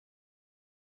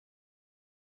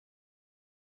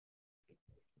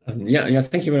Yeah,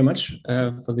 thank you very much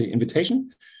for the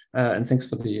invitation, and thanks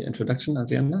for the introduction,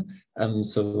 Adriana.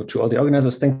 So to all the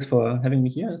organizers, thanks for having me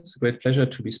here. It's a great pleasure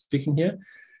to be speaking here.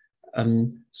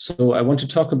 So I want to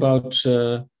talk about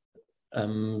a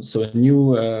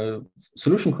new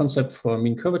solution concept for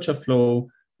mean curvature flow,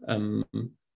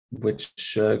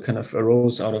 which kind of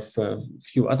arose out of a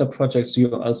few other projects.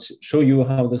 I'll show you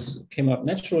how this came up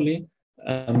naturally.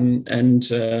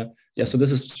 So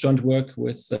this is joint work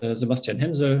with Sebastian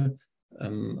Hensel.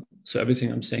 So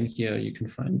everything I'm saying here you can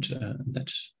find in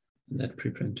that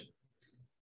preprint.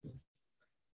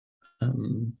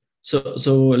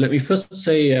 So let me first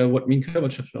say what mean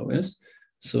curvature flow is.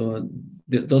 So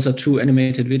those are two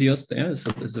animated videos there.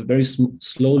 So there's a very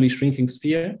slowly shrinking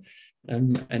sphere.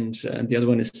 And the other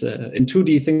one is in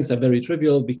 2D, things are very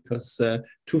trivial because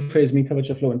two-phase mean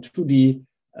curvature flow in 2D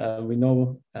we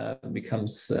know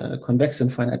becomes convex in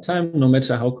finite time. No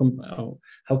matter how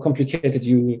complicated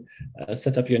you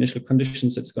set up your initial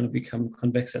conditions, it's going to become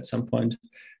convex at some point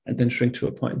and then shrink to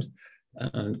a point.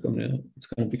 And it's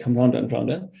going to become rounder and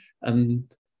rounder.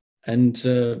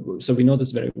 So we know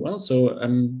this very well. So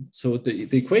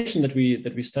the equation that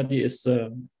we study is,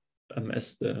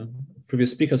 as the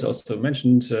previous speakers also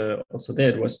mentioned, also there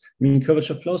it was mean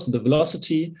curvature flow. So the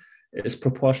velocity is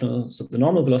proportional. So the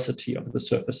normal velocity of the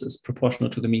surface is proportional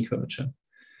to the mean curvature,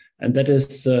 and that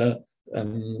is a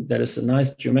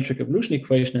nice geometric evolution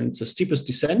equation, and it's a steepest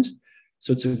descent.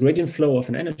 So it's a gradient flow of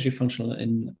an energy functional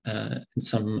in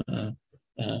some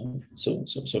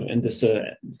in this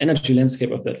energy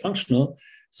landscape of that functional.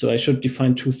 So I should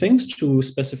define two things to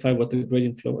specify what the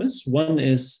gradient flow is. One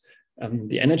is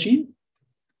the energy.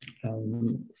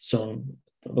 So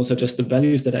those are just the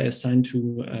values that I assign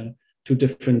to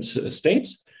different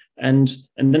states, and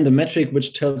then the metric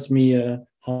which tells me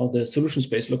how the solution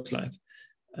space looks like.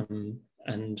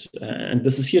 And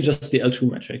this is here just the L2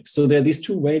 metric. So there are these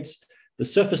two weights, the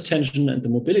surface tension and the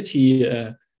mobility,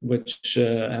 which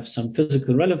have some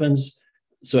physical relevance.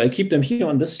 So I keep them here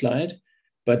on this slide,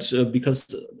 but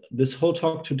because this whole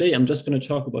talk today, I'm just going to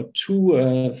talk about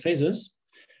two phases,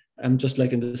 just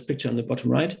like in this picture on the bottom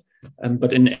right,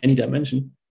 but in any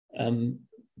dimension.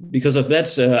 Because of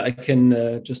that, I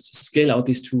can just scale out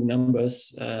these two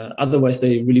numbers. Otherwise,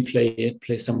 they really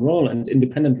play some role and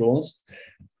independent roles.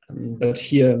 But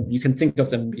here, you can think of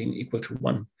them being equal to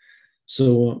 1.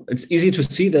 So it's easy to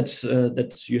see that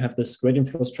you have this gradient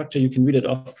flow structure. You can read it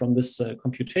off from this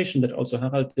computation that also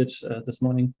Harald did this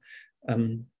morning.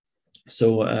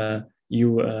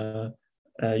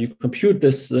 You compute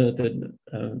this the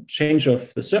change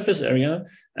of the surface area,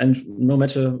 and no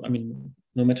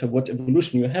matter what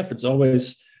evolution you have, it's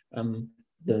always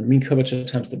the mean curvature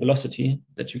times the velocity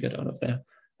that you get out of there.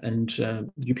 And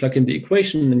you plug in the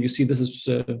equation, and you see this is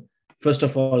first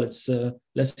of all, it's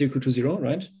less or equal to 0,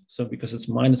 right? So because it's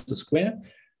minus the square.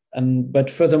 But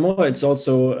furthermore, it's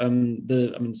also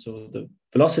the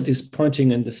velocity is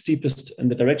pointing in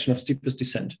the direction of steepest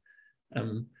descent.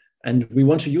 And we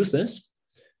want to use this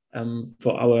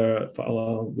for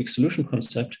our weak solution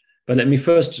concept. But let me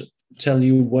first tell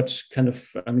you what kind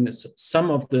of, it's some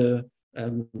of the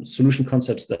solution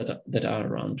concepts that are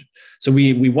around. So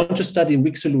we want to study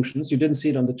weak solutions. You didn't see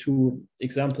it on the two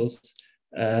examples,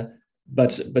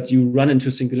 but you run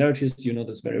into singularities. You know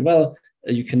this very well.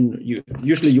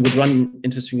 Usually you would run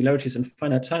into singularities in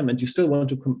finite time, and you still want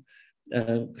to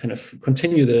kind of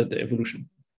continue the evolution.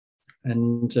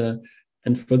 And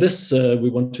for this, we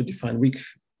want to define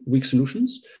weak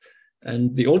solutions.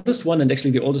 And the oldest one, and actually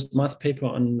the oldest math paper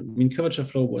on mean curvature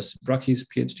flow, was Bracchi's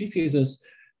PhD thesis,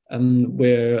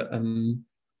 where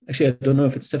actually I don't know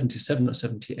if it's 77 or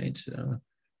 78.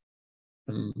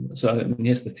 So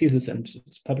here's the thesis and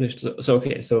it's published. So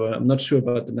I'm not sure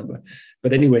about the number,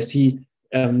 but anyways, he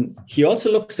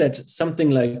also looks at something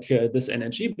like this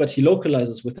energy, but he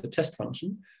localizes with a test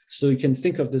function. So you can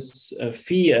think of this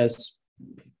phi as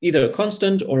either a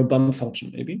constant or a bump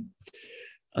function, maybe.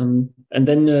 And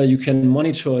then you can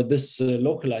monitor this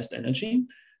localized energy,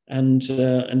 and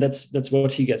that's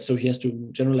what he gets. So he has to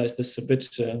generalize this a bit,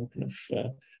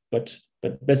 but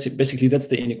basically that's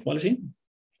the inequality,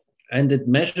 and it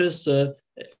measures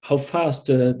how fast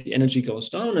the energy goes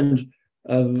down. And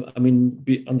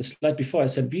on the slide before I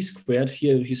said v squared.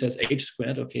 Here he says h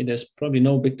squared. Okay, there's probably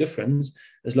no big difference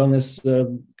as long as I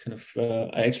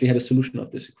actually had a solution of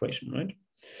this equation, right?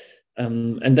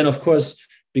 And then of course,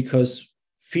 because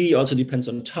phi also depends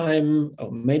on time, or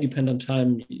may depend on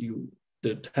time,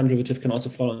 the time derivative can also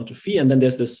fall onto phi. And then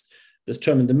there's this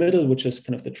term in the middle, which is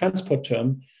kind of the transport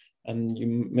term. And you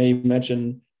may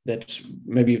imagine that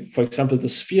maybe, for example, the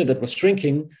sphere that was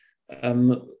shrinking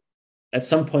at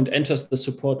some point enters the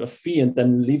support of V and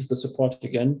then leaves the support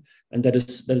again. And that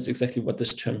is exactly what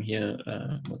this term here,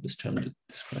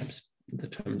 describes, the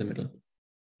term in the middle.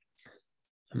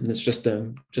 It's just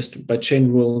by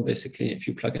chain rule, basically, if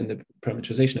you plug in the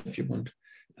parameterization, if you want,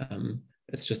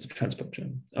 it's just a transport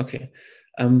term. Okay.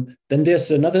 Then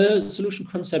there's another solution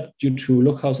concept due to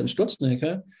Laux and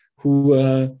Sturzenegger,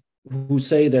 who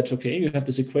say that, okay, you have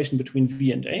this equation between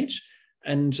V and H,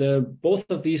 and both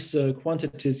of these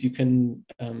quantities you can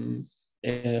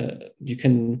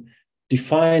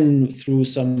define through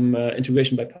some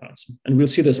integration by parts. And we'll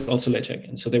see this also later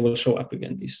again. So they will show up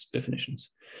again, these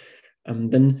definitions.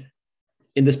 Then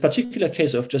in this particular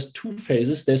case of just two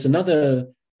phases, there's another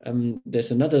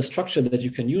structure that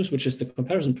you can use, which is the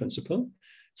comparison principle.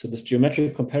 So this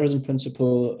geometric comparison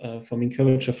principle for mean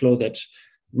curvature flow, that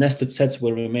nested sets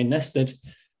will remain nested.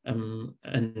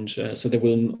 So there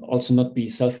will also not be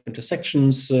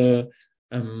self-intersections. So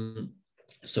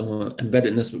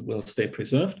embeddedness will stay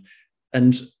preserved.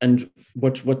 And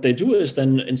what they do is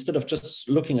then, instead of just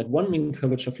looking at one mean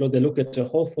curvature flow, they look at the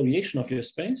whole foliation of your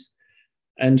space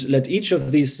and let each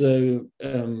of these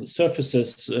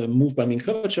surfaces move by mean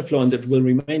curvature flow, and it will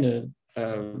remain a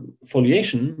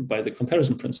foliation by the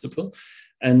comparison principle.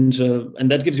 And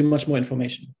that gives you much more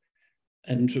information.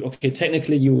 And okay,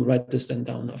 technically you write this then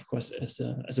down, of course, as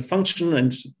a function,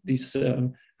 and these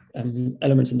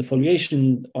elements in the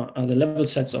foliation are the level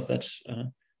sets of that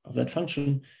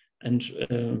function. And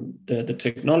the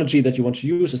technology that you want to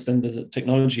use is then the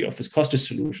technology of viscosity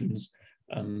solutions.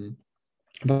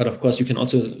 But of course, you can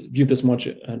also view this more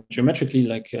geometrically,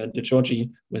 like De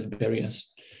Giorgi with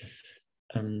barriers.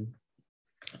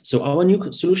 So our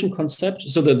new solution concept,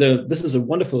 so this is a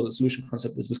wonderful solution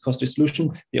concept, this viscosity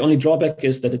solution. The only drawback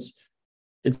is that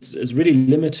it's really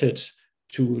limited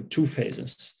to two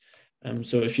phases.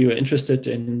 So if you're interested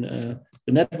in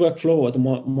the network flow, or the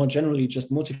more generally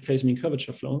just multi-phase mean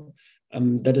curvature flow,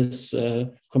 that is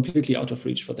completely out of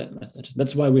reach for that method.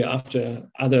 That's why we're after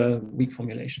other weak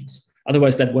formulations.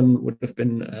 Otherwise, that one would have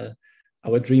been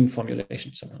our dream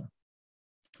formulation somehow.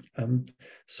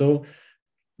 So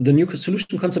the new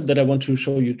solution concept that I want to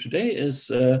show you today is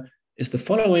the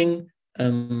following.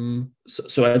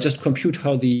 So I just compute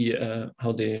how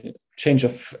the change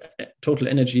of total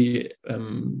energy.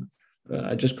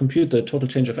 I just compute the total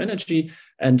change of energy,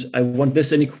 and I want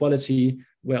this inequality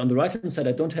where on the right-hand side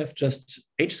I don't have just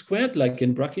h squared like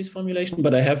in Brachy's formulation,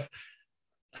 but I have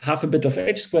half a bit of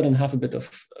h squared and half a bit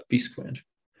of v squared.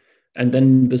 And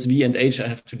then this v and h, I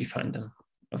have to define them.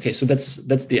 Okay, so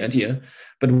that's the idea.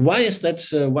 But why is that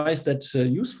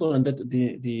useful? And that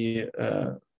the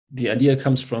idea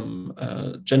comes from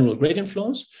general gradient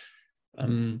flows.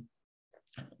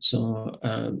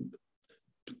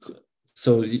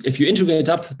 So if you integrate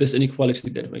up this inequality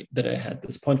that I had,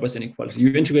 this pointwise inequality,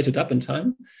 you integrate it up in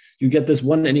time, you get this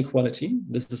one inequality.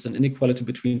 This is an inequality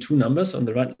between two numbers on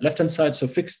the left-hand side, so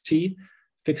fixed t,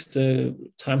 fixed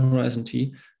time horizon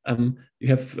t. You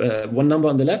have one number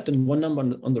on the left and one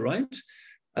number on the right.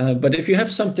 But if you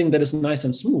have something that is nice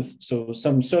and smooth, so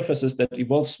some surfaces that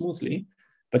evolve smoothly,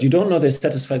 but you don't know they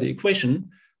satisfy the equation,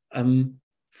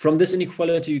 from this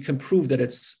inequality, you can prove that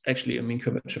it's actually a mean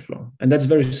curvature flow. And that's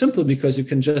very simple because you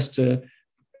can just,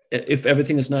 if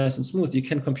everything is nice and smooth, you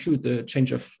can compute the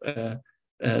change of,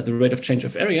 the rate of change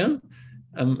of area.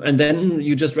 And then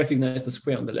you just recognize the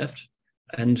square on the left.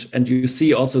 And you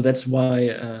see also that's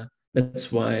why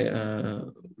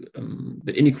the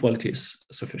inequality is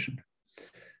sufficient.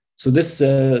 So this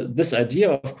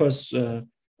idea, of course,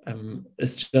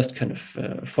 it's just kind of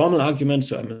a formal argument.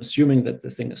 So I'm assuming that the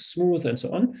thing is smooth and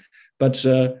so on, but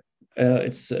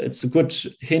it's a good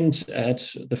hint at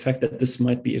the fact that this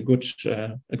might be a good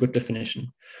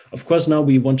definition. Of course, now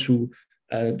we want to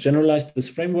generalize this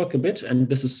framework a bit, and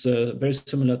this is very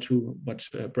similar to what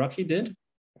Brachy did.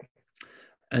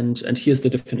 And here's the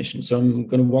definition. So I'm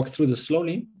going to walk through this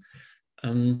slowly.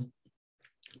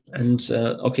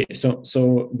 Okay,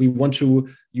 so we want to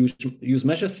use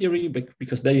measure theory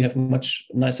because there you have much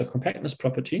nicer compactness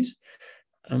properties.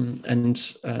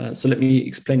 So let me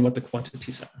explain what the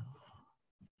quantities are.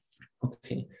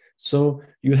 Okay, so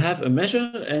you have a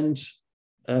measure and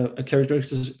a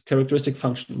characteristic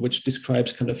function which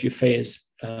describes kind of your phase.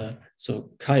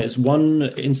 So chi is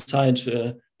one inside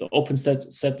the open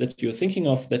set that you're thinking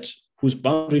of, whose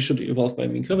boundary should evolve by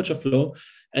mean curvature flow,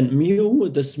 and mu,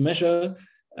 this measure,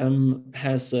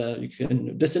 has you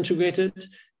can disintegrate it,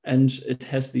 and it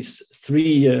has these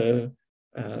three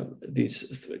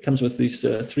comes with these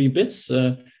 3 bits,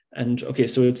 and okay,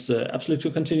 so it's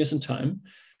absolutely continuous in time.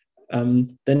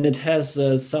 Then it has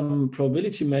some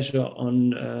probability measure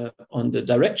on the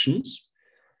directions,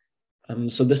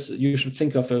 So this, you should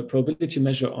think of a probability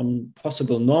measure on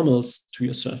possible normals to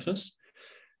your surface.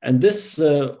 And this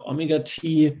omega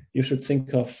t, you should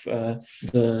think of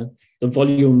the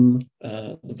volume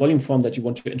form that you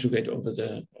want to integrate over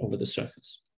the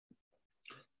surface.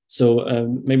 So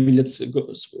maybe let's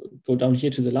go down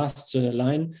here to the last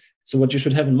line. So what you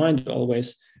should have in mind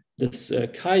always, this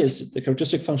chi is the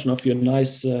characteristic function of your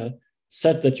nice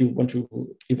set that you want to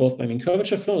evolve by mean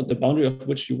curvature flow, the boundary of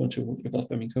which you want to evolve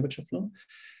by mean curvature flow.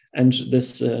 And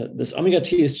this omega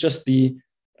t is just the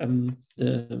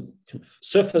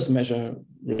surface measure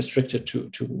restricted to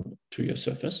your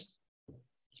surface.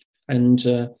 And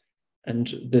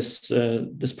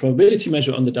this probability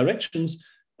measure on the directions,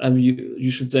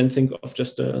 you should then think of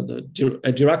just a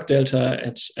Dirac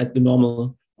delta at the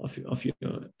normal of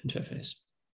your interface.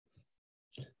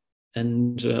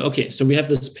 And okay, so we have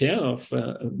this pair of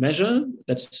measure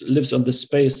that lives on this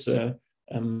space,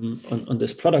 on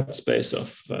this product space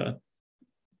of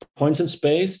points in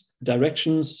space,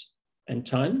 directions, and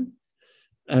time.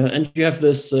 And you have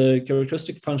this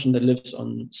characteristic function that lives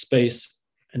on space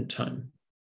and time.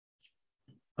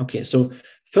 Okay, so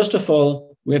first of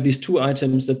all, we have these two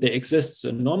items that they exist,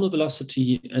 a normal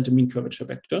velocity and a mean curvature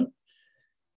vector.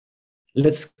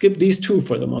 Let's skip these two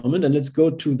for the moment and let's go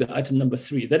to the item number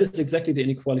 3. That is exactly the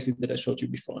inequality that I showed you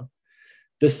before.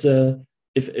 This,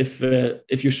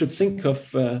 if you should think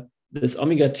of this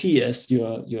omega t as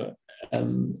your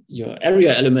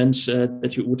area element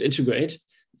that you would integrate,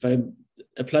 if I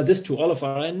apply this to all of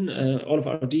Rn, all of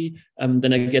Rd,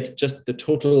 then I get just the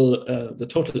total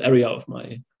area of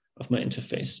my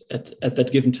interface at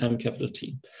that given time, capital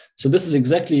T. So this is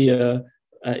exactly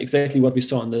what we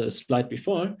saw on the slide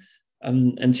before.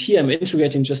 And here I'm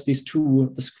integrating just the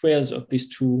squares of these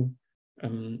two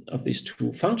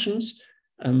functions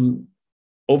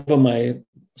over my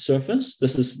surface.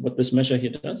 This is what this measure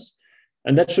here does,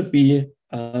 and that should be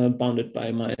bounded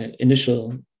by my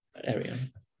initial area.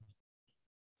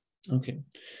 Okay.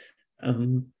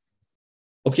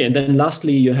 Okay, and then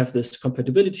lastly, you have this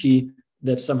compatibility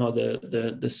that somehow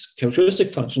this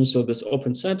characteristic function, so this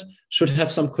open set, should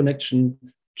have some connection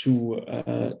to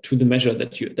the measure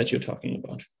that you're talking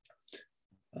about.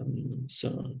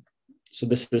 So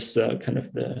this is kind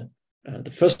of the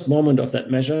first moment of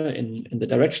that measure in the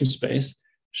direction space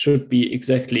should be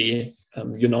exactly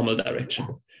your normal direction.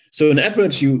 So in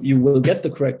average, you will get the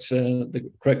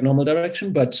correct normal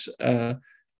direction,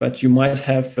 but you might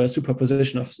have a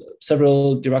superposition of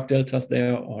several Dirac deltas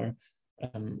there or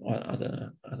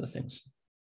other things.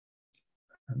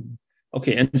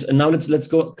 Okay, and now let's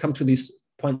come to these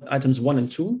point items 1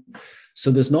 and 2.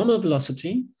 So this normal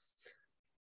velocity,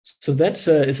 so that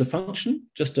is a function,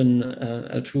 just an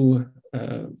L2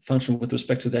 function with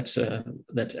respect to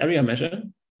that area measure,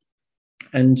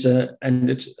 and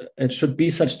it should be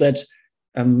such that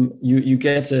you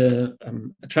get a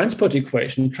transport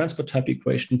type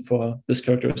equation for this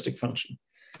characteristic function.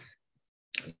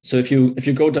 So if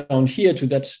you go down here to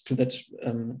that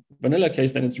vanilla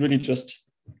case, then it's really just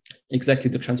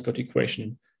exactly the transport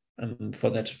equation for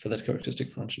that characteristic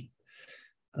function.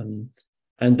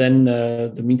 And then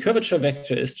the mean curvature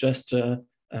vector is just,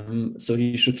 so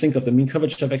you should think of the mean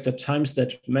curvature vector times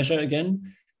that measure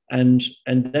again, and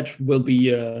that will be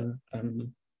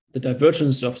the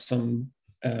divergence of some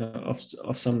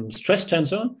stress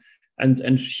tensor.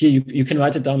 And here you can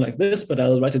write it down like this, but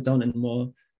I'll write it down in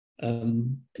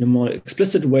a more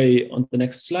explicit way on the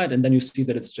next slide, and then you see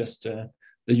that it's just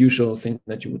the usual thing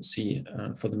that you would see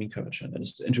for the mean curvature, that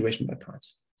is the integration by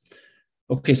parts.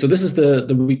 Okay, so this is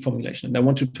the weak formulation, and I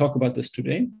want to talk about this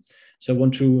today. So I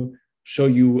want to show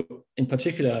you in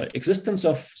particular existence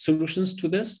of solutions to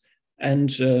this and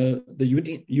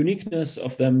the uniqueness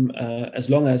of them as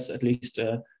long as at least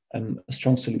a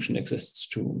strong solution exists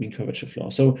to mean curvature flow.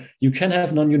 So you can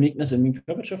have non-uniqueness in mean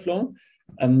curvature flow,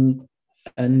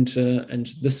 and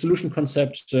the solution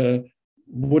concept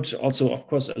would also, of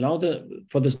course, allow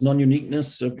for this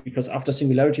non-uniqueness because after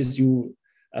singularities,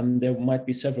 there might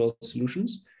be several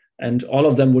solutions, and all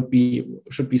of them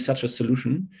should be such a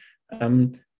solution.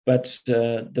 But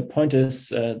the point is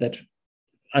that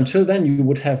until then, you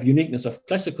would have uniqueness of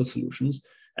classical solutions,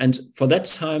 and for that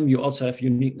time, you also have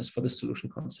uniqueness for the solution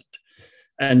concept.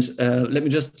 And let me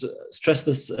just stress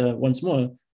this once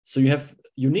more. So you have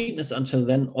uniqueness until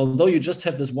then, although you just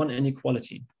have this one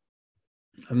inequality.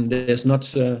 There's not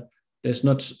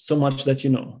so much that you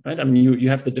know, right? I mean, you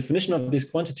have the definition of these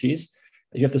quantities,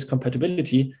 you have this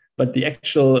compatibility, but the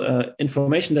actual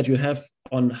information that you have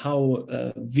on how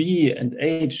V and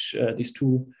H, these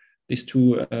two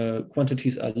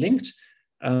quantities are linked,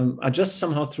 are just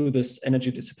somehow through this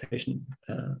energy dissipation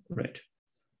rate.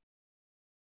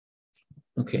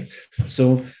 Okay,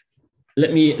 so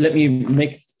let me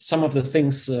make some of the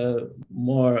things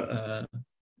more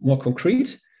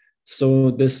concrete.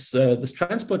 So this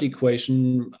transport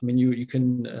equation, I mean, you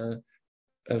can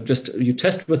you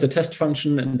test with the test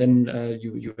function, and then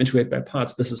you integrate by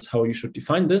parts. This is how you should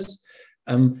define this.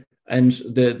 And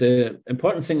the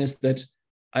important thing is that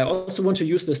I also want to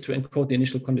use this to encode the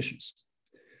initial conditions.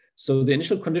 So the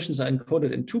initial conditions are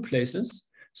encoded in two places.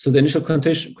 So the initial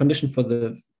condition for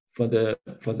the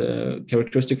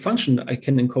characteristic function I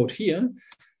can encode here,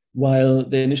 while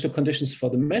the initial conditions for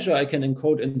the measure I can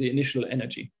encode in the initial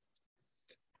energy.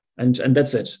 And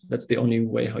that's it. That's the only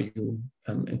way how you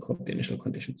encode the initial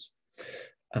conditions.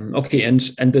 Okay, and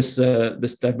this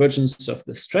divergence of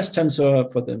the stress tensor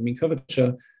for the mean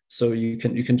curvature. So you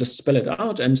can just spell it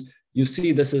out, and you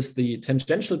see this is the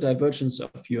tangential divergence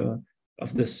of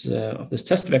this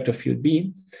test vector field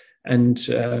B, and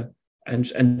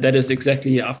that is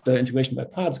exactly, after integration by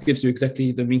parts, gives you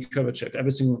exactly the mean curvature. If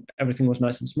everything was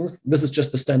nice and smooth, this is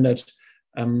just the standard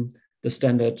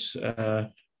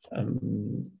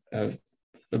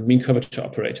mean curvature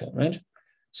operator, right?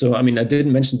 So, I mean, I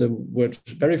didn't mention the word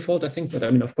varifold, I think, but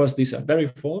I mean, of course, these are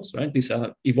varifolds, right? These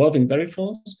are evolving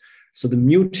varifolds. So the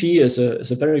mu t is a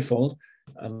varifold,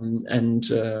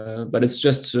 but it's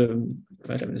just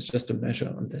right. I mean, it's just a measure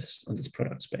on this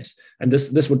product space, and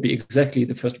this would be exactly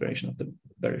the first variation of the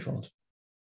varifold.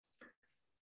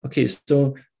 Okay,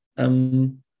 so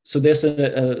there's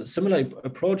a similar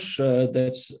approach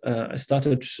that I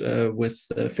started with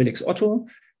Felix Otto,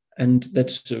 and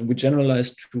that we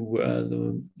generalized to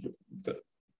the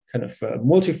kind of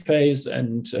multi-phase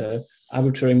and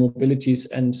arbitrary mobilities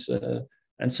and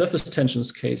surface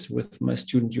tensions case with my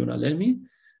student Yona Lelmi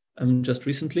just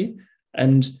recently,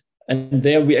 and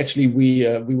there we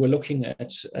were looking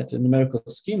at a numerical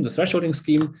scheme, the thresholding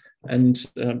scheme, and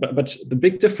but the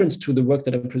big difference to the work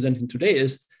that I'm presenting today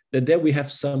is that there we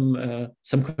have some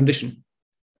condition.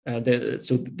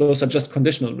 So those are just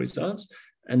conditional results,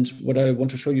 and what I want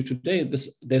to show you today,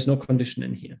 there's no condition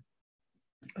in here.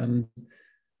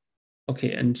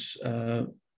 Okay, and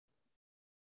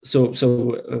so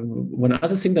one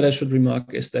other thing that I should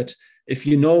remark is that if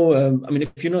you know,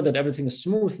 if you know that everything is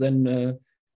smooth, then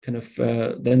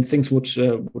then things would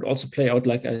also play out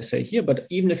like I say here. But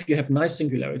even if you have nice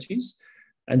singularities,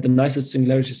 and the nicest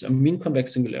singularities are mean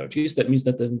convex singularities, that means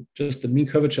that the mean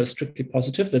curvature is strictly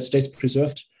positive, that stays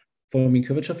preserved for mean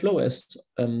curvature flow, as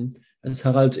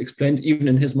Harald explained. Even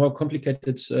in his more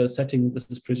complicated setting, this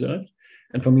is preserved,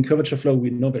 and for mean curvature flow, we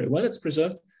know very well it's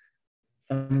preserved.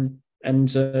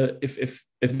 If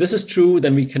this is true,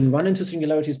 then we can run into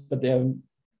singularities, but they are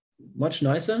much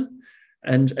nicer.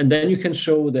 And then you can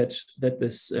show that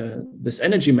this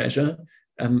energy measure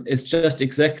is just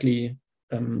exactly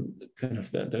kind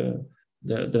of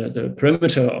the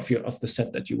perimeter of the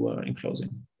set that you were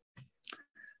enclosing.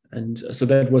 And so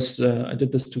that was I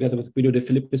did this together with Guido de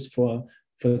Filippis for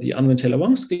the Unwin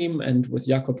Taylor-Wang scheme, and with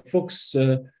Jakob Fuchs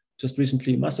just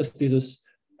recently master's thesis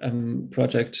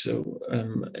project.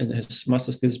 In his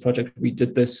master's thesis project, we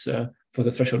did this for the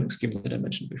thresholding scheme that I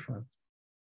mentioned before.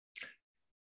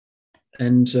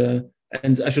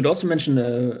 And I should also mention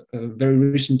a very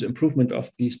recent improvement of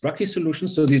these Brachy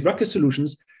solutions. So these Brachy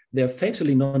solutions, they are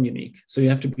fatally non-unique. So you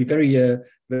have to be very,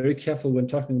 very careful when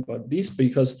talking about these,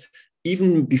 because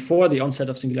even before the onset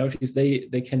of singularities,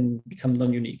 they can become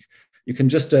non-unique. You can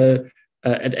just,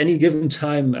 at any given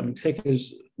time, take a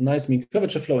nice mean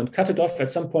curvature flow and cut it off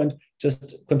at some point,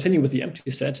 just continue with the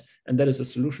empty set, and that is a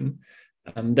solution.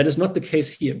 That is not the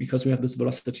case here, because we have this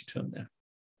velocity term there.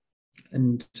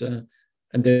 And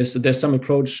there's some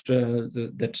approach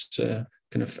that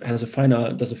kind of does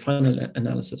a final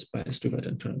analysis by Stewart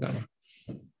and Tunagawa.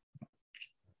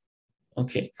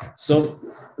 Okay, so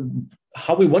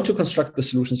how we want to construct the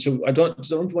solution. So I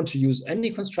don't want to use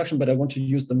any construction, but I want to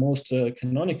use the most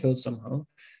canonical somehow,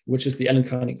 which is the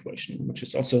Allen-Cahn equation, which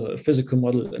is also a physical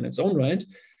model in its own right.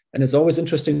 And it's always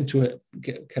interesting to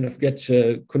get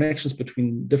connections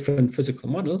between different physical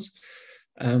models.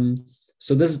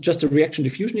 So this is just a reaction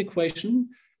diffusion equation,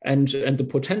 and the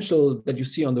potential that you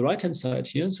see on the right-hand side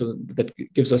here, so that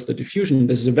gives us the diffusion.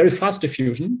 This is a very fast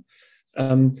diffusion.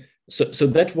 So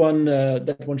that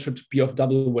one should be of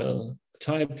double well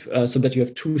type, so that you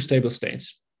have two stable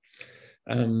states.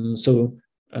 This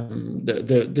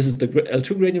is the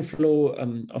L2 gradient flow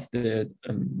of the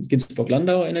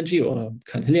Ginzburg-Landau energy, or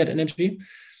Cahn-Hilliard energy.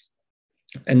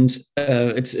 And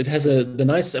it has the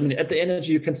nice, at the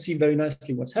energy, you can see very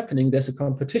nicely what's happening. There's a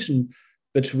competition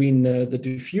between the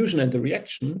diffusion and the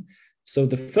reaction. So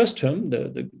the first term,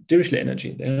 the Dirichlet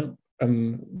energy there,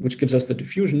 which gives us the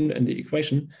diffusion in the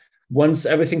equation, wants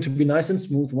everything to be nice and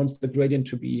smooth, wants the gradient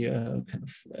to be kind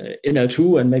of in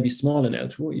L2 and maybe small in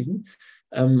L2 even.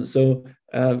 So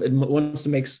it wants to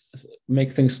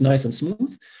make things nice and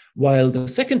smooth, while the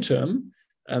second term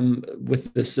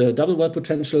with this double word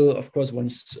potential, of course,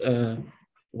 wants to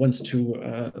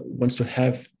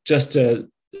have just a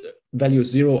value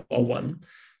 0 or 1.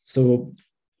 So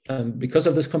because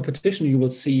of this competition, you will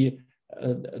see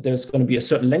there's going to be a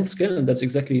certain length scale, and that's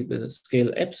exactly the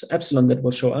scale epsilon that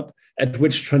will show up, at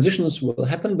which transitions will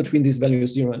happen between these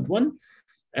values 0 and 1,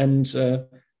 and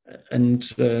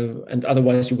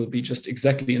otherwise you will be just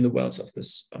exactly in the wells of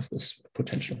this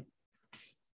potential.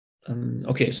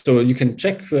 Okay, so you can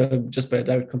check just by a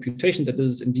direct computation that this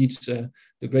is indeed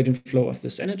the gradient flow of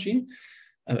this energy,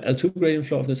 L2 gradient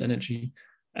flow of this energy,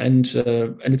 and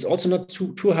it's also not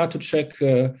too hard to check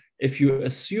if you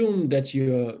assume that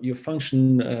your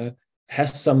function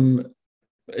has some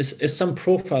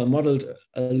profile modeled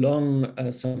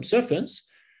along some surface.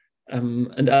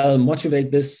 And I'll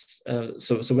motivate this.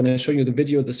 So when I show you the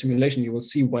video, the simulation, you will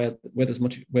see where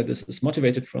this is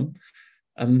motivated from.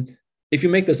 If you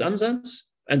make this ansatz,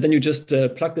 and then you just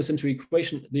plug this into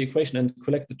the equation and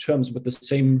collect the terms with the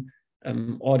same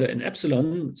order in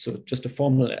epsilon, so just a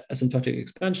formal asymptotic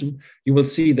expansion, you will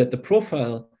see that the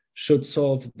profile should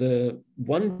solve the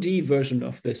 1D version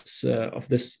of the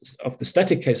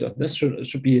static case of this.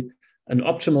 Should be an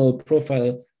optimal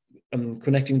profile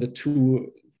connecting the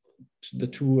two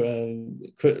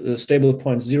stable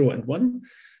points 0 and 1,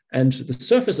 and the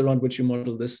surface around which you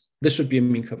model this should be a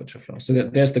mean curvature flow. So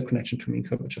there's the connection to mean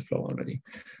curvature flow already.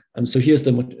 So here's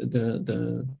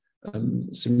the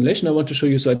simulation I want to show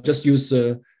you. So I just use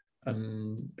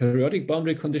periodic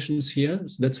boundary conditions here.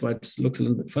 So that's why it looks a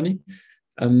little bit funny.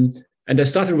 And I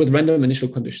started with random initial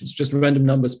conditions, just random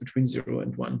numbers between 0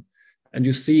 and 1. And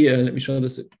you see, let me show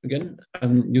this again.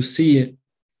 You see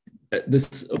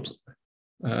this. Oops.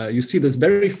 You see this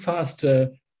very fast.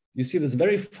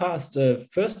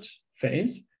 First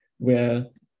phase where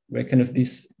kind of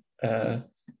these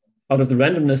out of the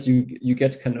randomness you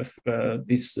get kind of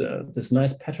this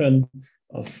nice pattern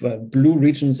of blue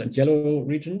regions and yellow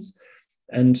regions,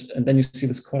 and then you see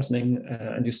this coarsening,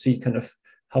 and you see kind of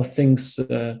how things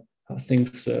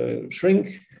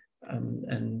shrink,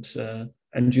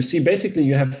 and you see basically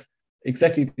you have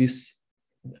exactly these.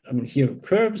 Here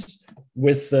curves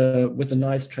with a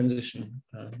nice transition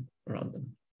around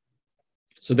them.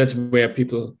 So that's why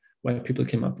people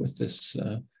came up with this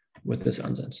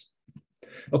ansatz.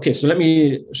 Okay, so let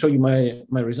me show you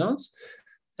my results.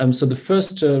 So the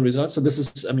first result. So this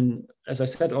is, as I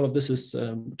said, all of this is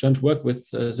joint work with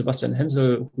Sebastian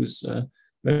Hensel, who's a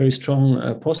very strong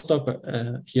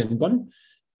postdoc here in Bonn.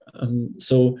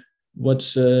 So what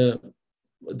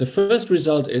the first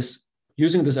result is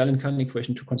using this Allen-Cahn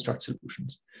equation to construct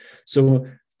solutions. So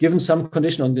given some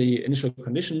condition on the initial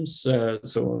conditions,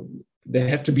 so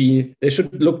they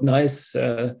should look nice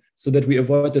so that we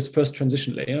avoid this first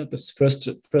transition layer, this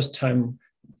first time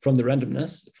from the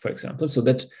randomness, for example, so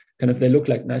that kind of they look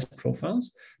like nice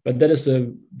profiles. But that is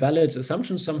a valid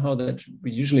assumption somehow that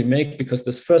we usually make, because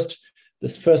this first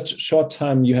short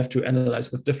time you have to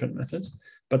analyze with different methods.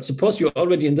 But suppose you're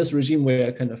already in this regime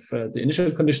where kind of the initial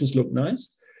conditions look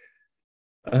nice,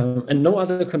 and no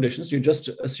other conditions, you're just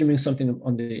assuming something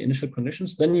on the initial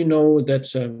conditions, then you know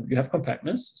that you have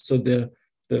compactness. So the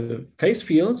phase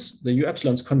fields, the U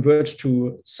epsilons, converge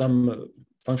to some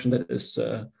function that is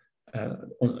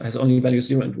has only values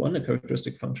 0 and 1, a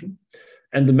characteristic function.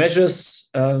 And the measures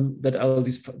that I'll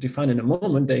define in a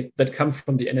moment, that come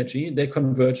from the energy, they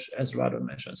converge as radon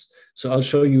measures. So I'll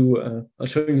show you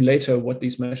later what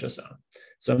these measures are.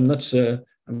 So I'm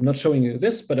not showing you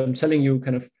this, but I'm telling you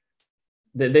kind of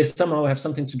they somehow have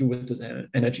something to do with this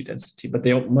energy density, but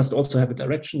they must also have a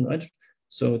direction, right?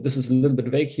 So this is a little bit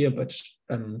vague here, but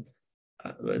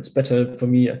it's better for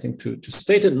me, I think, to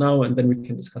state it now, and then we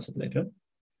can discuss it later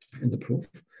in the proof.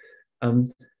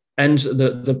 And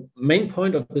the main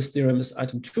point of this theorem is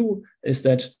item 2, is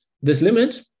that this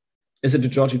limit is a de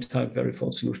Giorgi type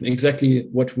varifold solution, exactly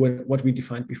what we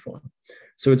defined before.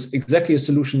 So it's exactly a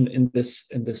solution in this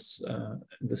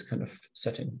kind of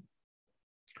setting.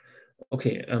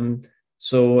 Okay,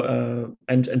 so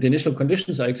and the initial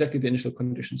conditions are exactly the initial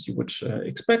conditions you would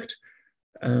expect,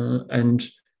 and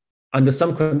under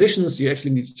some conditions you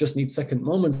actually just need second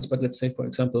moments. But let's say, for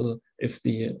example, if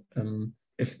the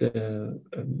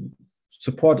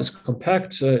support is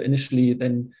compact initially,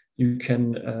 then you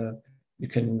can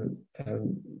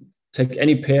take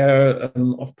any pair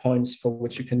of points for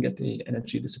which you can get the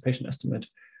energy dissipation estimate,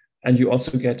 and you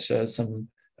also get some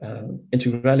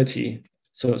integrality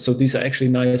So these are actually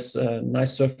nice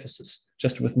surfaces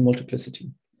just with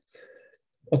multiplicity.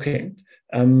 Okay,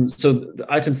 so the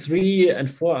item 3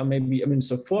 and 4 are maybe,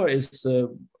 so 4 is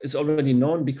already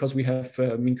known because we have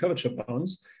mean curvature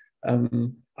bounds.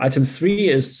 Item 3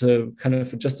 is kind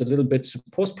of just a little bit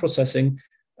post-processing,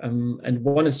 and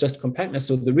 1 is just compactness.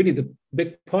 So the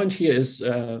big point here is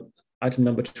item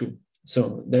number 2.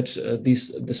 So that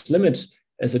this limit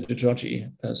as a de Giorgi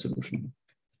solution.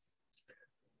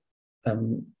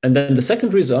 And then the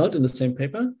second result in the same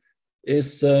paper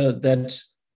is that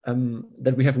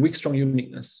we have weak strong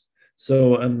uniqueness.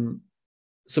 So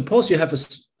suppose you have a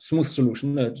smooth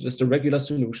solution, just a regular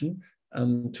solution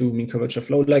to mean curvature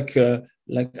flow, like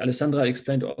Alessandra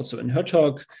explained also in her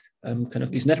talk. Kind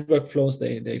of these network flows,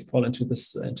 they fall into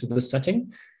this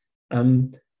setting,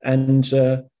 and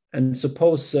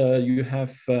suppose you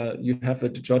have a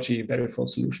de Giorgi varifold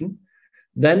solution,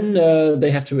 then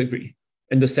they have to agree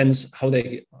in the sense how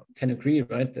they can agree,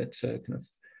 right? That kind of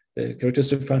the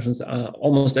characteristic functions are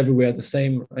almost everywhere the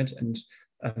same, right? And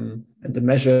the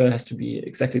measure has to be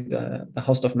exactly the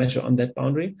Hausdorff measure on that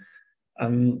boundary.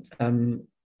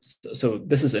 So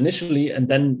this is initially, and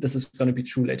then this is going to be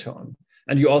true later on.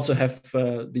 And you also have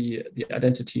the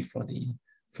identity for the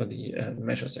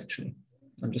measures actually.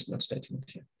 I'm just not stating it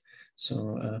here.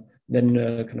 So then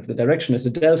kind of the direction is a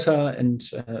delta, and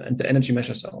the energy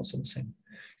measures are also the same.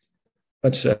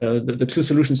 But the two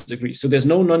solutions agree. So there's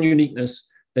no non-uniqueness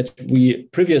that we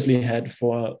previously had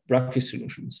for Brachy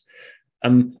solutions.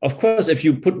 Of course, if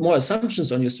you put more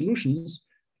assumptions on your solutions,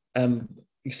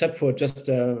 except for just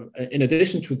in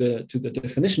addition to the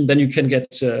definition, then you can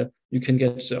get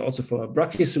also for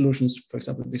Brachy solutions, for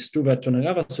example, the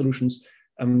Stewart-Tonegawa solutions,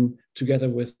 together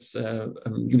with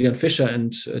Julian Fischer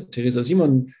and Teresa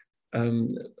Simon.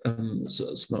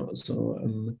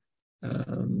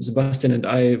 Sebastian and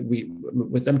I,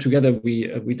 with them together,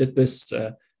 we did this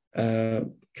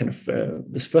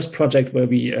this first project where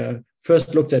we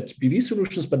first looked at BV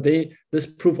solutions, but this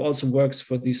proof also works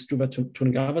for these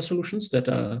Stewart-Tonegawa solutions that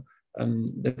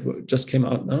just came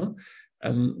out now.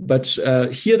 But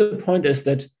here the point is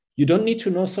that you don't need to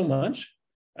know so much,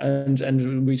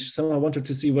 and we somehow wanted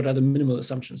to see what are the minimal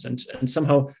assumptions, and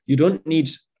somehow you don't need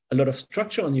a lot of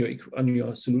structure on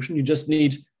your solution. You just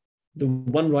need the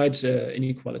one right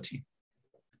inequality.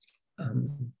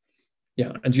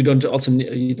 And you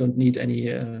don't need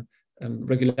any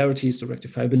regularities or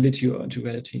rectifiability or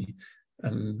integrality.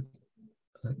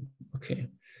 Okay,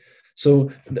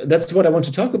 so that's what I want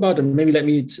to talk about, and maybe let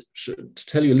me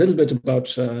tell you a little bit about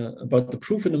the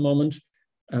proof in a moment.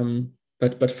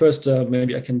 But first,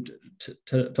 maybe I can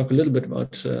talk a little bit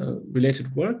about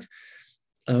related work.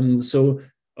 So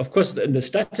of course, in the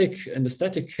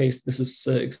static case, this is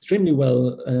extremely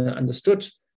well understood.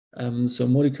 So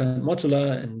Modica and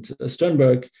Mottola and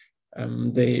Sternberg,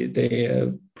 they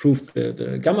proved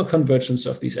the gamma convergence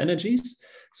of these energies.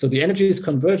 So the energies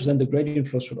converge, then the gradient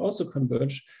flows should also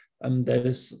converge. That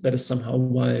is somehow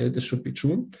why this should be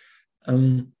true.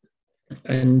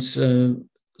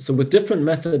 So with different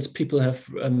methods, people have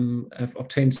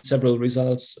obtained several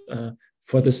results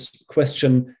for this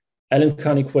question: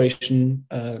 Allen-Cahn equation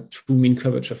to mean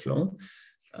curvature flow.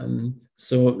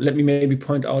 So let me maybe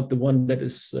point out the one that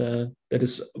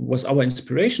was our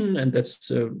inspiration, and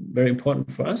that's very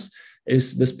important for us,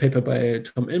 is this paper by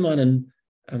Tom Ilmanen,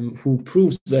 who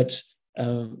proves that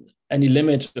any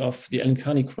limit of the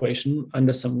Allen-Cahn equation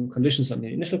under some conditions, on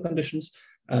the initial conditions,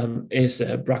 is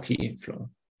a Brachy flow.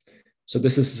 So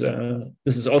this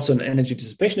is also an energy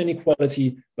dissipation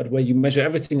inequality, but where you measure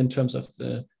everything in terms of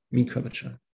the mean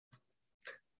curvature.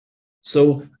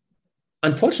 So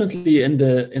unfortunately, in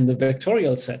the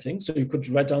vectorial setting, so you could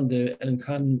write down the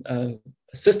Allen-Cahn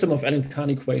system of Allen-Cahn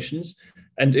equations,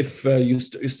 and if you're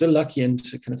still lucky and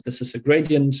kind of this is a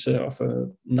gradient of a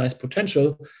nice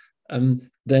potential,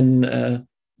 then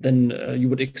you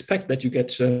would expect that you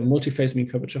get multi-phase mean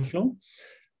curvature flow.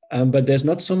 But there's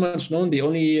not so much known. The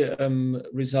only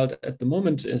result at the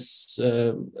moment is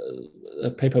a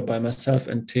paper by myself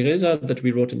and Teresa that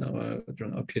we wrote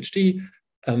during our PhD.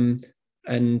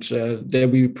 And there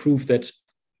we prove that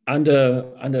under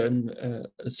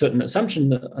a certain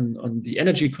assumption on the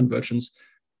energy convergence,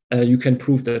 you can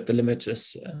prove that the limit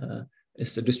is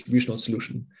a distributional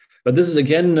solution. But this is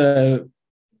again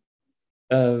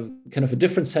kind of a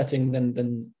different setting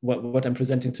than what I'm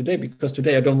presenting today, because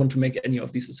today I don't want to make any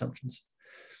of these assumptions.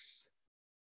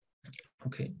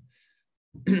 Okay,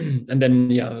 and then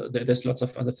there's lots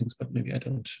of other things, but maybe I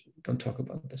don't talk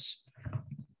about this.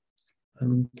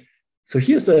 So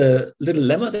here's a little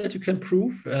lemma that you can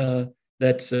prove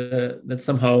that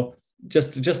somehow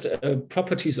just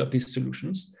properties of these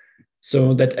solutions.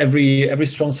 so that every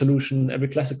strong solution, every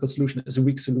classical solution is a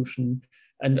weak solution.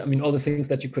 And I mean, all the things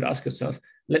that you could ask yourself.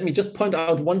 Let me just point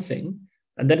out one thing,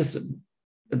 and that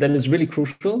is really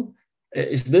crucial,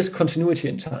 is this continuity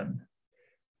in time.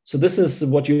 So this is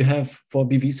what you have for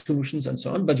BV solutions and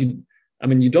so on, but you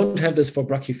don't have this for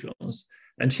brachyflows.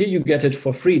 And here you get it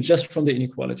for free just from the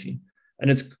inequality.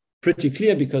 And it's pretty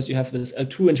clear because you have this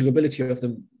L2 integrability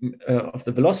of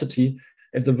the velocity.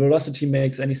 If the velocity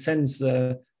makes any sense,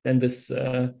 then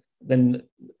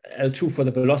L2 for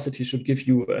the velocity should give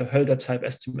you a Hölder type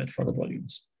estimate for the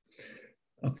volumes.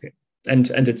 Okay, and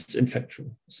it's in fact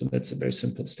true. So that's a very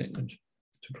simple statement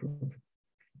to prove.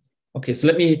 Okay, so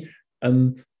let me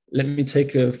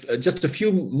take just a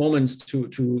few moments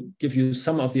to give you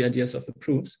some of the ideas of the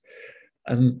proofs.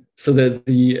 So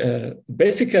the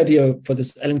basic idea for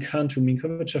this Allen-Cahn to mean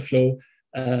curvature flow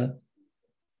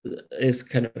is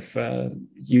kind of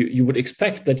you would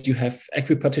expect that you have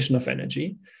equipartition of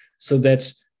energy, so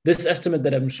that this estimate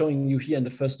that I'm showing you here in the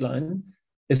first line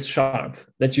is sharp.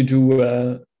 That you do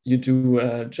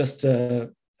just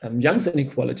Young's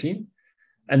inequality,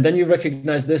 and then you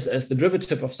recognize this as the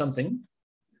derivative of something,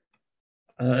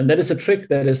 and that is a trick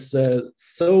that is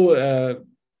so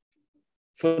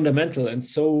fundamental and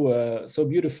so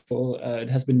beautiful. It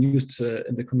has been used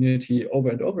in the community over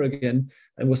and over again,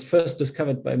 and was first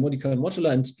discovered by Modica and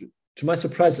Mottola. And to my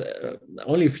surprise,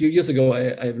 only a few years ago,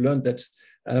 I learned that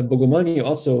Bogomolny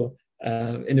also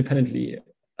independently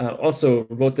also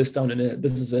wrote this down.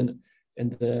 This is in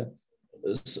the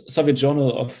Soviet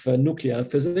Journal of Nuclear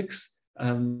Physics.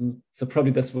 So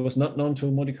probably this was not known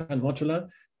to Modica and Mottola.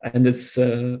 And it's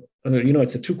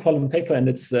it's a 2-column paper, and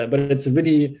but it's a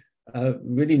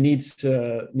really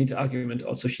neat argument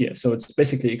also here. So it's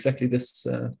basically exactly this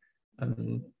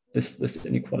this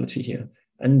inequality here.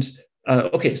 And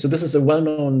okay, so this is a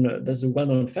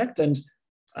well-known fact, and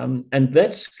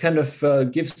that kind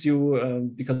of gives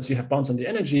you, because you have bounds on the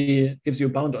energy, gives you a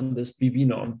bound on this BV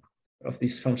norm of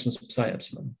these functions psi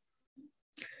epsilon.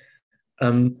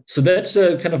 So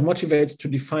that kind of motivates to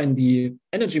define the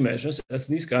energy measures as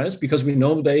these guys, because we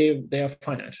know they are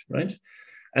finite, right?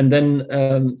 And then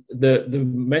the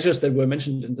measures that were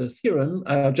mentioned in the theorem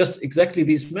are just exactly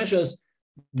these measures.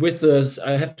 With this,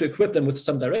 I have to equip them with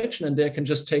some direction, and they can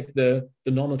just take the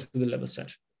normal to the level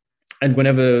set. And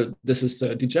whenever this is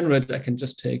degenerate, I can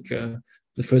just take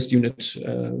the first unit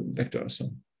vector or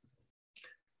so.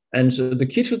 And the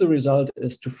key to the result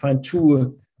is to find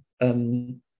two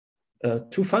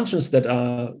functions that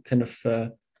are kind of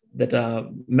that are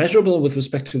measurable with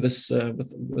respect to this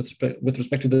with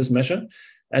respect to this measure.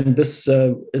 And this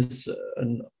is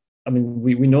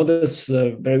we know this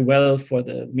very well for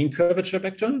the mean curvature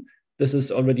vector. This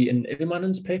is already in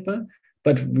Ilmanen's paper,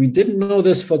 but we didn't know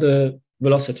this for the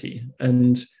velocity,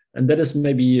 and that is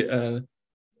maybe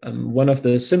one of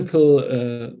the simple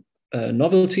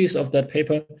novelties of that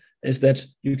paper, is that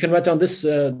you can write down this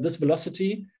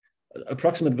velocity,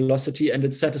 approximate velocity, and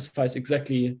it satisfies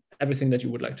exactly everything that you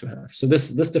would like to have. So this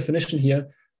definition here,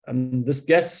 this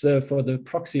guess for the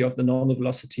proxy of the normal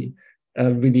velocity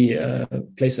really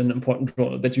plays an important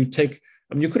role. That you take,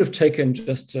 you could have taken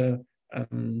just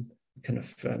kind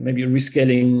of maybe a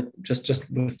rescaling just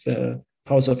with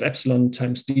powers of epsilon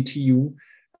times dtu.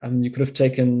 You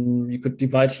could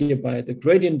divide here by the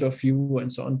gradient of u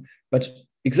and so on. But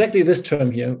exactly this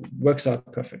term here works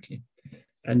out perfectly.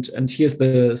 And here's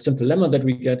the simple lemma that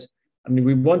we get.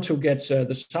 We want to get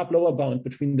the sharp lower bound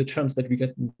between the terms that we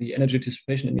get in the energy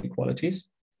dissipation inequalities.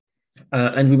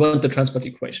 And we want the transport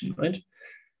equation, right?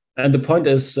 And the point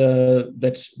is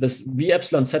that this V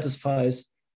epsilon satisfies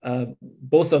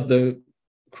both of the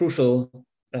crucial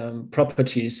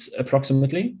properties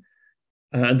approximately,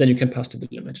 and then you can pass to the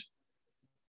limit.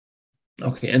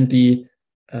 Okay, and the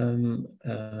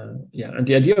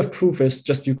idea of proof is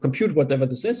just you compute whatever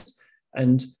this is,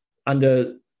 and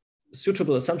under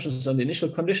suitable assumptions on the initial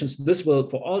conditions, this will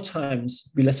for all times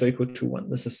be less or equal to 1.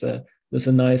 This is a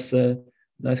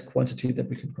nice quantity that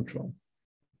we can control.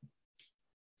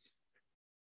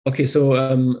 Okay, so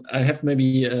I have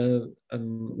maybe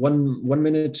 1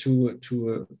 minute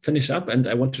to finish up, and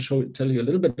I want to tell you a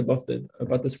little bit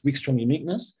about this weak strong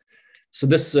uniqueness. So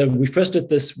this we first did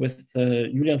this with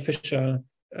Julian Fischer,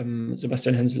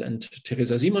 Sebastian Hensel, and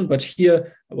Teresa Simon. But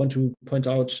here I want to point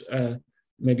out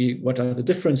maybe what are the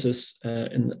differences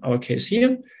in our case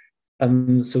here.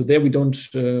 So there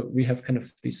we have kind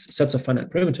of these sets of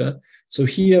finite perimeter. So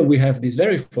here we have these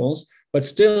varifolds, but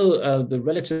still the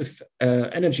relative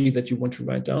energy that you want to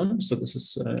write down. So this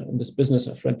is in this business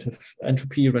of relative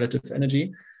entropy, relative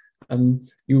energy.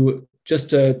 You just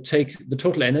take the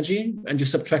total energy and you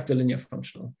subtract the linear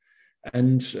functional.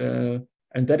 and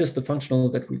that is the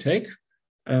functional that we take.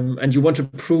 And you want to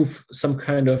prove some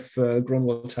kind of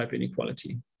Grunwald type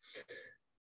inequality.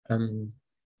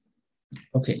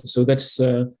 Okay, so that's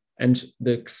and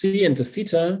the xi and the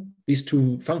theta, these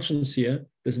two functions here,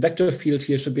 this vector field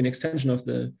here should be an extension of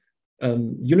the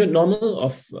unit normal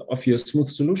of your smooth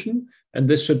solution, and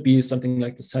this should be something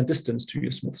like the side distance to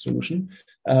your smooth solution,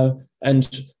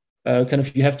 and kind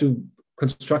of you have to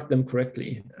construct them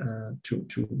correctly to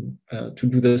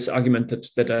do this argument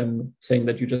that I'm saying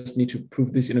that you just need to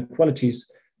prove these inequalities.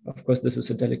 Of course, this is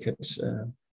a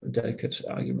delicate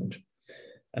argument.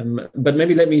 But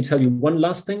maybe let me tell you one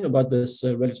last thing about this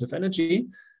relative energy.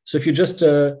 So if you just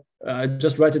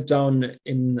write it down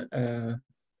in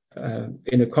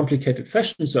a complicated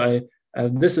fashion. So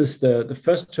this is the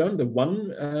first term, the one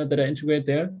that I integrate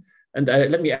there, and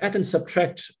let me add and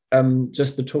subtract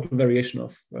just the total variation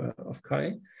of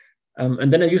chi,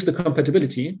 and then I use the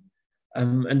compatibility,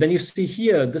 and then you see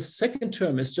here this second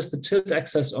term is just the tilt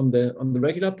axis on the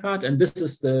regular part, and this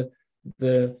is the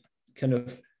kind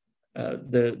of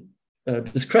the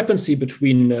discrepancy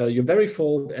between your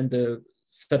varifold and the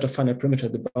set of finite perimeter,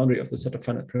 the boundary of the set of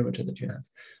finite perimeter that you have.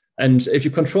 And if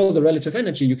you control the relative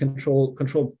energy, you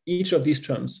control each of these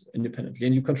terms independently,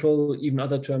 and you control even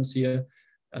other terms here,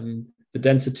 the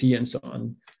density and so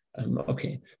on.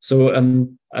 Okay, so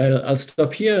I'll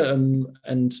stop here,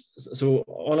 and so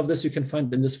all of this you can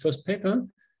find in this first paper,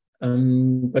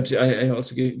 but I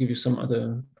also give you some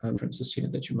other references here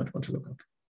that you might want to look up.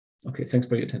 Okay, thanks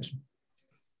for your attention.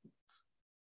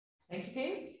 Thank you,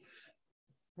 Tim,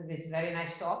 for this very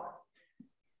nice talk.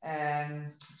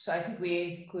 So I think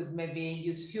we could maybe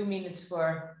use a few minutes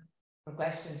for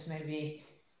questions, maybe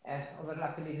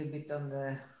overlap a little bit on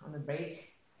the break.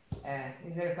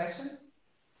 Is there a question?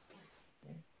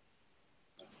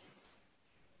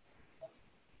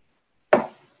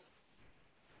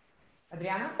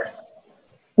 Adriana?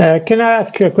 Can I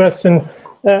ask you a question?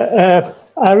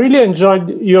 I really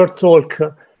enjoyed your talk,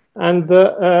 and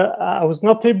I was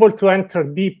not able to enter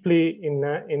deeply in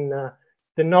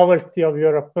the novelty of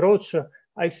your approach.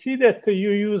 I see that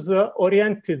you use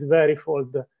oriented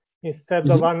varifold instead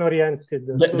of unoriented.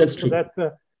 That's true.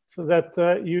 So that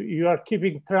you are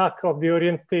keeping track of the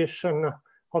orientation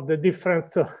of the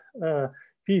different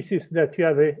pieces that you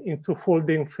have into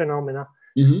folding phenomena.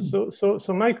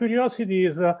 So my curiosity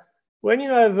is, when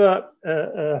you have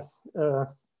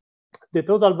the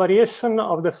total variation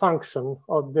of the function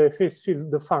of the phase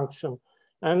field function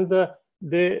and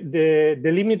the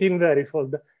limiting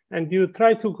varifold, and you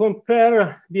try to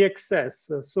compare the excess,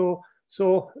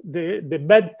 so the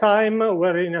bad time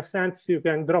where in a sense you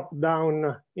can drop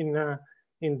down in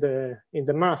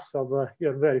the mass of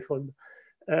your varifold.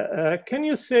 Can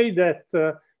you say that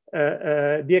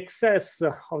the excess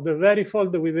of the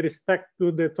varifold with respect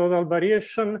to the total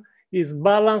variation is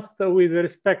balanced with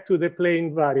respect to the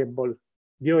plane variable,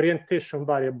 the orientation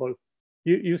variable?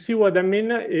 You see what I mean?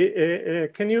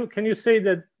 Can you say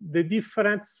that the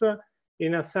difference,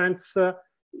 in a sense,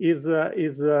 is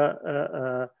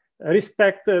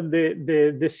respect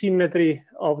the symmetry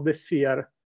of the sphere,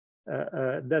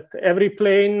 that every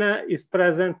plane is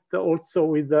present also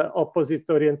with the opposite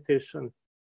orientation?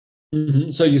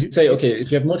 So you say, okay,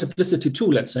 if you have multiplicity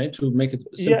 2, let's say, to make it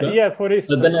simpler, yeah, for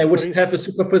instance, then I would have a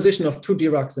superposition of 2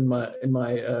 Diracs in my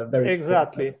varifold.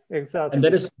 Exactly. And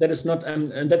that is not,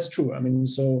 and that's true. I mean,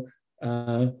 so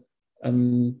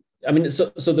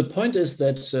so the point is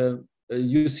that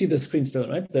you see the screen still,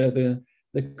 right? The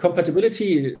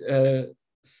compatibility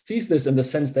sees this in the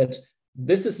sense that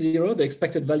this is 0, the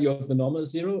expected value of the normal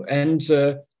is 0,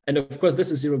 and of course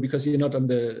this is 0 because you're not on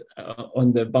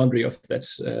the boundary of that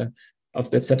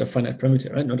set of finite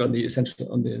perimeter, right? Not on the essential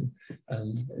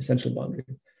boundary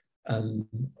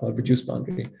or reduced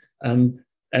boundary.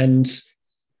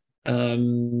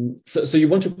 So you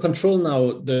want to control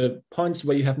now the points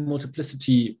where you have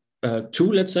multiplicity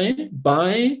 2, let's say,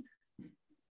 by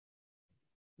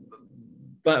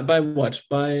what?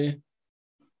 By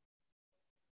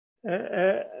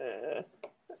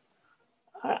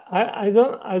I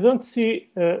don't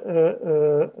see.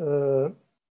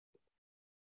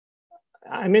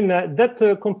 I mean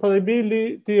that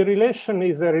compatibility relation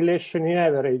is a relation in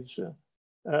average.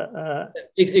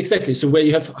 Exactly. So where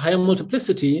you have higher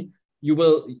multiplicity,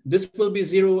 this will be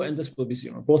 0 and this will be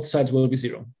 0. Both sides will be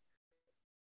 0.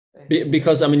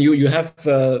 Because I mean you have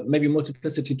maybe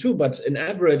multiplicity 2, but in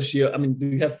average you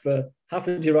have half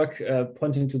a Dirac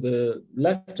pointing to the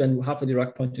left and half a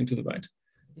Dirac pointing to the right.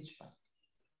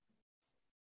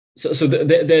 So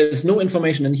there's no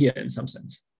information in here in some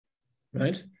sense,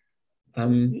 right?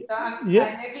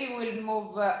 Maybe we'll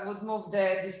move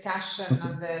the discussion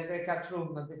on the breakout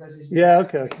room because it's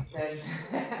okay.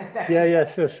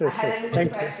 Sure.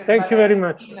 Thank you very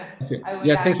much. Okay.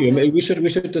 Yeah, thank you. We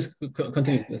should just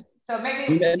continue this. So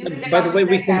maybe by the way,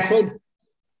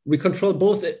 we control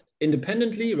both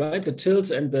independently, right? The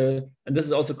tilts and this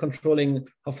is also controlling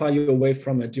how far you're away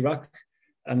from a Dirac,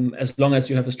 as long as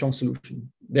you have a strong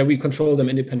solution. There we control them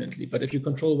independently. But if you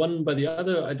control one by the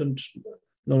other, I don't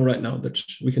know right now, that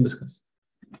we can discuss.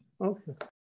 Okay.